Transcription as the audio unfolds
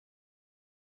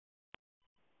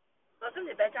Welcome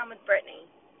to Bedtime with Brittany.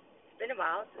 It's been a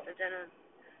while since I've done a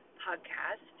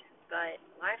podcast, but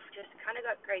life just kind of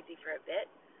got crazy for a bit.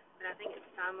 But I think it's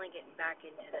finally getting back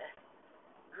into the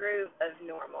groove of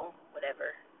normal,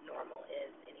 whatever normal is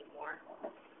anymore.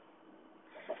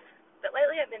 But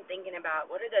lately I've been thinking about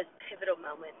what are those pivotal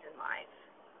moments in life.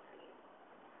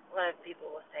 A lot of people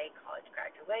will say college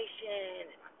graduation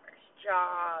and my first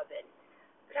job,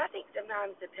 but I think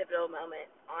sometimes the pivotal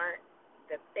moments aren't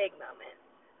the big moments,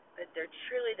 but they're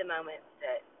truly the moments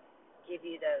that give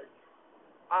you those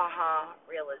aha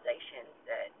realizations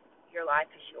that your life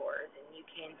is yours and you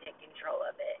can take control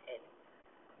of it. And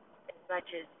as much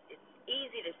as it's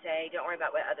easy to say, don't worry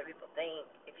about what other people think,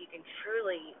 if you can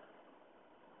truly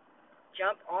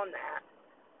jump on that,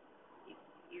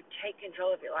 you take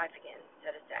control of your life again,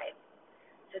 so to say.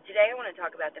 So today I want to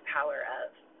talk about the power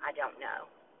of I don't know.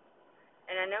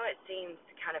 And I know it seems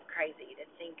kind of crazy to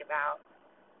think about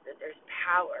that there's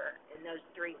power in those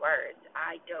three words,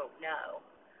 I don't know.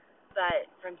 But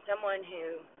from someone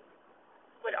who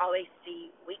would always see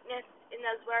weakness in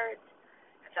those words,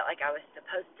 I felt like I was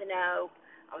supposed to know.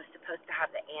 I was supposed to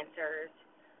have the answers.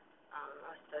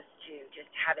 I was supposed to just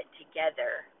have it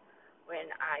together when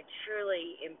I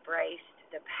truly embraced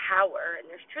the power, and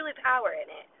there's truly power in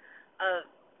it, of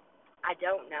I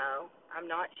don't know, I'm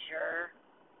not sure,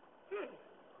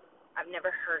 I've never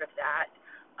heard of that.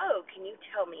 Oh, can you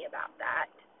tell me about that?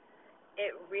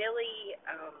 It really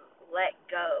let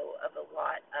go of a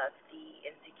lot of the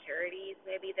insecurities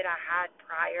maybe that I had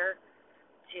prior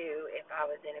to if I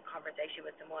was in a conversation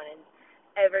with someone and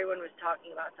everyone was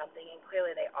talking about something and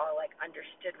clearly they all like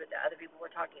understood what the other people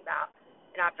were talking about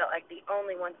and I felt like the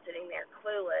only one sitting there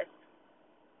clueless.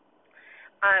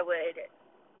 I would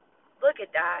look at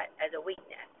that as a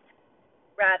weakness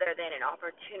rather than an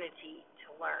opportunity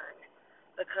to learn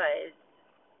because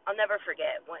I'll never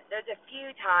forget when there's a few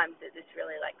times that this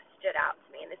really like stood out to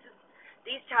me, and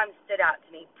these times stood out to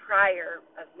me prior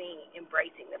of me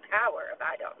embracing the power of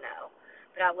I don't know,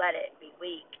 but I let it be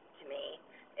weak to me.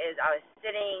 Is I was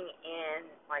sitting in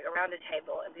like around a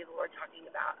table and people were talking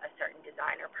about a certain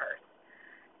designer purse,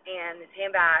 and this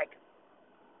handbag,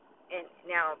 and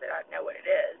now that I know what it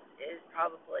is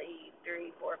probably $3,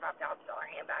 4, 5 thousand dollar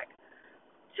handbag,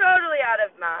 totally out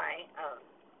of my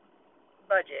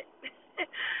budget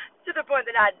to the point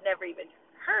that I'd never even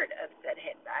heard of said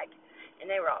handbag. And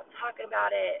they were all talking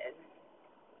about it and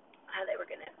how they were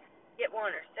gonna get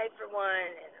one or save for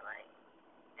one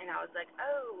and I was like,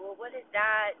 oh, well, what is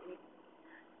that? And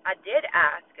I did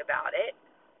ask about it,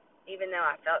 even though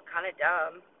I felt kind of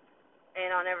dumb. And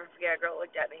I'll never forget a girl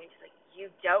looked at me and she's like, you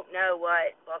don't know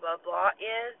what blah blah blah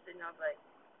is? And I was like,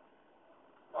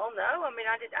 well, no. I mean,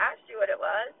 I just asked you what it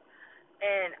was,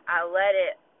 and I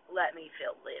let me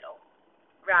feel little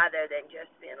rather than just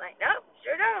being like, no,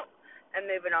 sure don't, and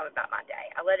moving on about my day.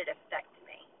 I let it affect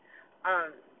me.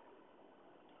 Um,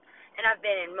 and I've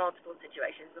been in multiple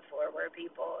situations before where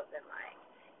people have been like,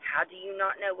 how do you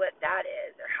not know what that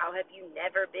is? Or how have you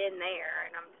never been there?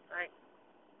 And I'm just like,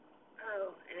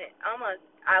 oh. And it almost,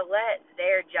 I let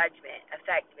their judgment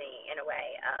affect me in a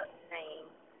way of saying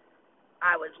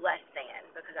I was less than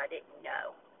because I didn't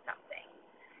know something.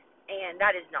 And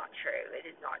that is not true. It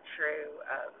is not true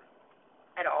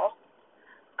at all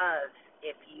of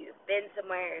if you've been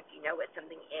somewhere, if you know what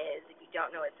something is, if you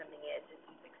don't know what something is, if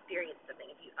you've experienced something,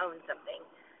 if you own something,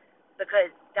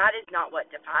 because that is not what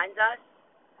defines us.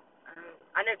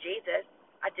 I know Jesus.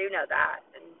 I do know that.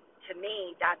 And to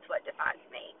me, that's what defines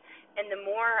me. And the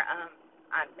more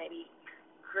I maybe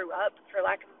grew up, for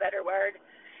lack of a better word,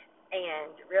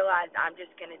 and realized I'm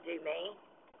just going to do me,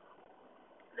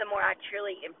 the more I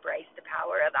truly embrace the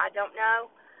power of I don't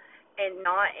know and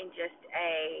not in just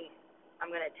I'm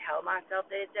going to tell myself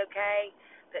that it's okay,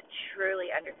 but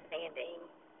truly understanding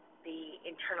the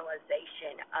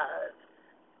internalization of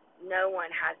no one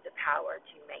has the power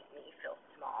to make me feel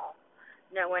small.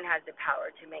 No one has the power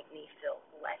to make me feel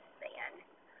less than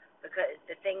because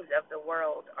the things of the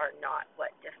world are not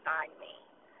what define me.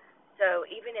 So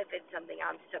even if it's something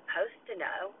I'm supposed to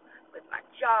know with my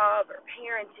job or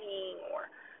parenting or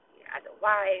as a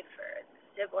wife or as a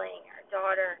sibling or a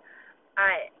daughter,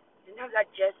 sometimes I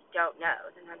just don't know.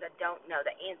 Sometimes I don't know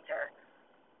the answer.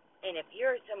 And if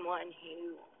you're someone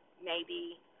who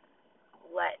maybe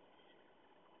lets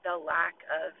the lack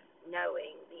of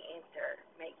knowing the answer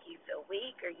make you feel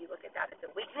weak or you look at that as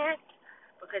a weakness,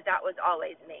 because that was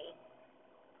always me,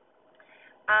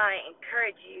 I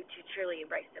encourage you to truly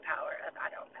embrace the power of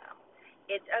I don't know.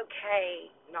 It's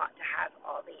okay not to have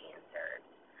all the answers.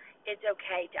 It's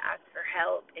okay to ask for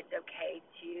help. It's okay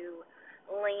to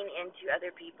lean into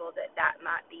other people that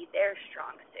might be their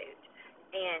strong suit.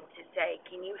 and to say,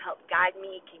 can you help guide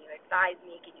me? Can you advise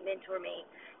me? Can you mentor me?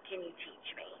 Can you teach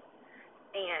me?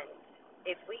 And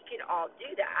if we can all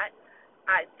do that,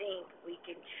 I think we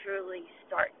can truly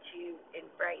start to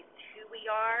embrace who we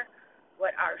are,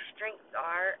 what our strengths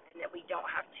are, and that we don't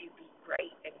have to be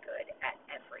great and good at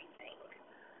everything.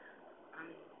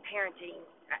 Parenting,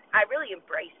 I really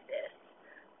embraced this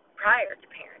prior to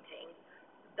parenting,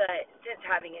 but since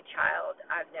having a child,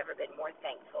 I've never been more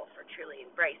thankful for truly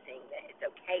embracing that it's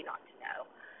okay not to know,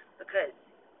 because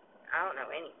I don't know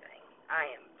anything.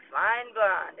 I am flying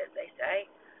blind, as they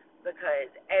say, because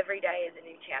every day is a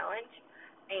new challenge,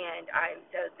 and I'm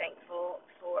so thankful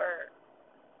for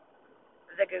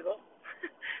the Google,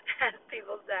 as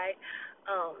people say,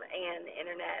 and the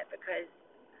internet, because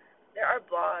there are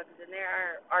blogs and there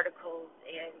are articles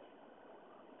and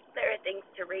there are things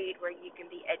to read where you can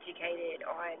be educated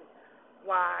on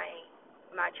why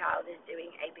my child is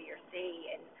doing A, B, or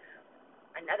C. And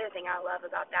another thing I love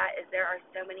about that is there are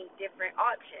so many different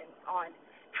options on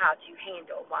how to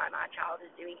handle why my child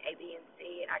is doing A, B, and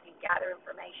C, and I can gather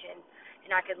information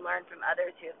and I can learn from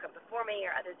others who have come before me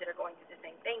or others that are going through the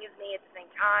same thing as me at the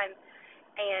same time,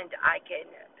 and I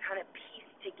can kind of piece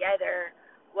together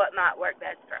what might work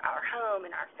best for our home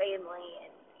and our family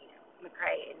and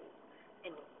McCray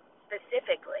and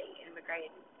specifically in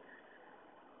McCray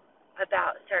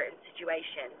about certain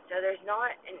situations. So there's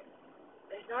not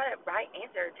a right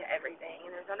answer to everything,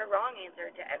 and there's not a wrong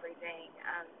answer to everything.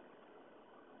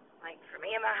 Like for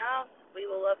me in my house, we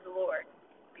will love the Lord,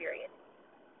 period,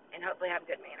 and hopefully have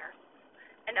good manners.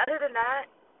 And other than that,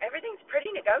 everything's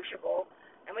pretty negotiable,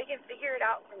 and we can figure it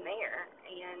out from there.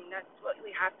 And that's what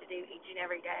we have to do each and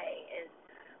every day is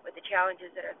with the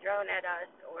challenges that are thrown at us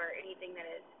or anything that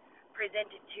is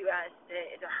presented to us that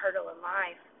is a hurdle in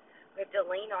life. We have to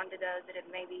lean onto those that have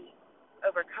maybe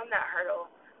overcome that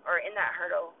hurdle or in that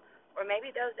hurdle, or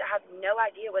maybe those that have no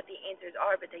idea what the answers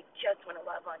are, but they just want to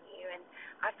love on you. And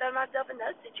I found myself in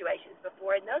those situations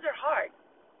before, and those are hard.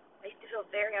 I used to feel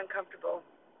very uncomfortable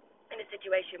in a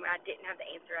situation where I didn't have the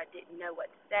answer, I didn't know what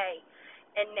to say.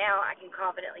 And now I can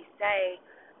confidently say,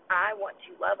 I want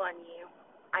to love on you.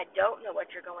 I don't know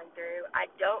what you're going through. I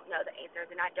don't know the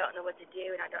answers, and I don't know what to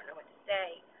do, and I don't know what to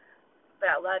say.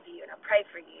 But I love you, and I pray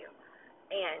for you.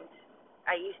 And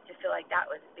I used to feel like that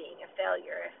was being a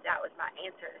failure if that was my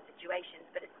answer to situations,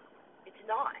 but it's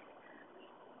not.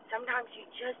 Sometimes you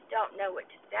just don't know what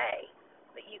to say,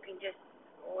 but you can just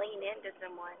lean into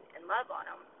someone and love on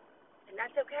them, and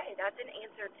that's okay. That's an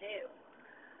answer too.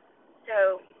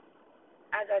 So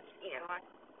as I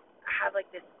have like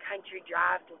this country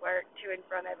drive to work to and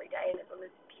from every day, and it's on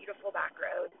this beautiful back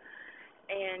road,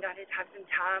 and I just have some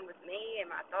time with me and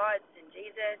my thoughts and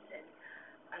Jesus, and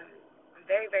I'm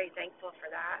very, very thankful for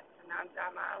that. Sometimes I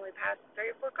might only pass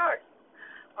 3 or 4 cars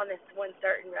on this one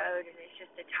certain road, and it's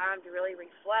just a time to really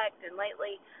reflect. And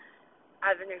lately,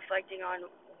 I've been reflecting on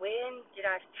when did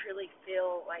I truly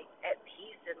feel like at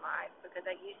peace in life, because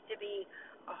I used to be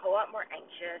a whole lot more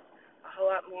anxious, a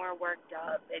whole lot more worked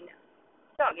up. And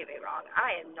don't get me wrong,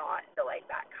 I am not the laid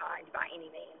back kind by any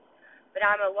means, but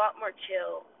I'm a lot more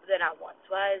chill than I once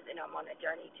was, and I'm on a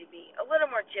journey to be a little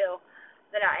more chill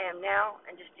than I am now,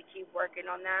 and just to keep working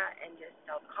on that, and just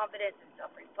self-confidence and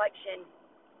self-reflection.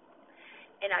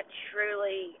 And I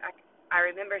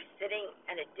remember sitting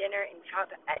at a dinner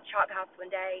at Chop House one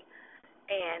day,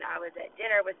 and I was at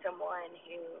dinner with someone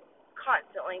who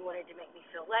constantly wanted to make me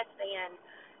feel less than,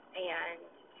 and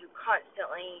who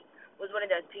constantly was one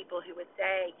of those people who would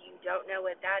say, you don't know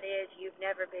what that is, you've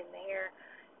never been there,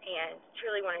 and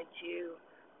truly wanted to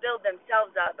build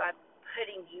themselves up by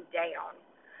putting you down.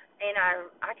 And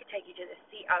I could take you to the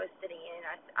seat I was sitting in.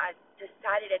 I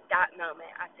decided at that moment,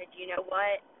 I said, you know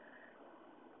what?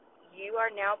 You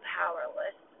are now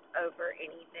powerless over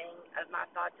anything of my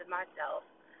thoughts of myself,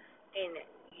 and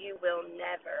you will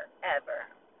never, ever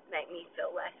make me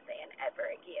feel less than ever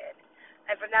again.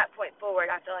 And from that point forward,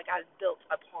 I feel like I've built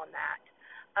upon that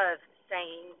of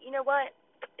saying, you know what?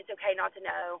 It's okay not to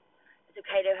know. It's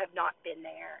okay to have not been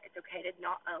there. It's okay to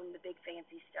not own the big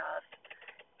fancy stuff.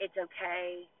 It's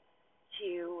okay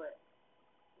to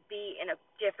be in a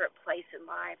different place in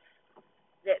life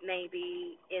that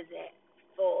maybe isn't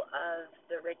full of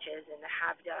the riches and the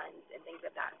have-dones and things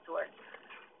of that sort,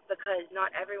 because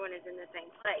not everyone is in the same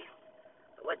place.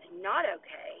 But what's not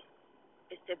okay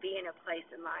is to be in a place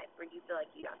in life where you feel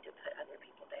like you have to put other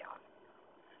people down.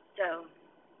 So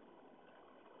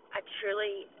I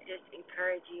truly just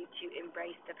encourage you to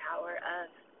embrace the power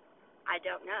of, I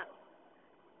don't know.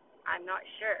 I'm not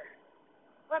sure.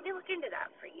 Let me look into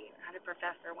that for you. I had a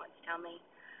professor once tell me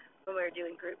when we were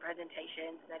doing group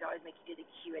presentations, and they'd always make you do the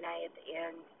Q&A at the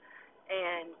end.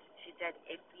 And she said,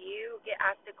 if you get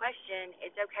asked a question,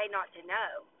 it's okay not to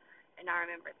know. And I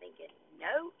remember thinking,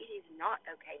 no, it is not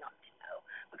okay not to know,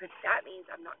 because that means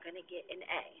I'm not going to get an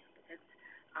A, because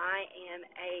I am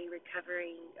a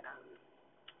recovering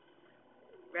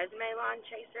resume line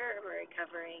chaser. I'm a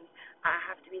recovering, I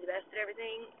have to be the best at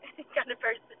everything kind of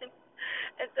person.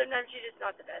 And sometimes you're just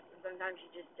not the best, and sometimes you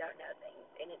just don't know things,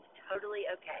 and it's totally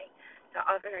okay. So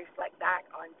I often reflect back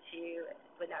onto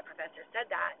when that professor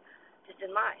said that, just in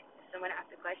life. If someone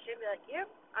asks a question, be like, yeah,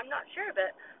 I'm not sure,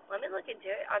 but let me look into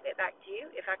it. I'll get back to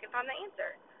you if I can find the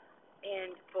answer.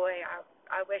 And boy,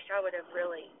 I wish I would have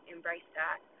really embraced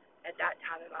that at that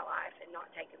time in my life and not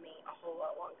taken me a whole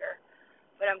lot longer.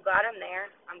 But I'm glad I'm there.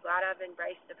 I'm glad I've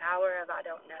embraced the power of I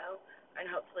don't know, and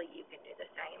hopefully you can do the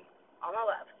same. All my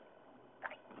love.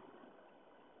 Bye.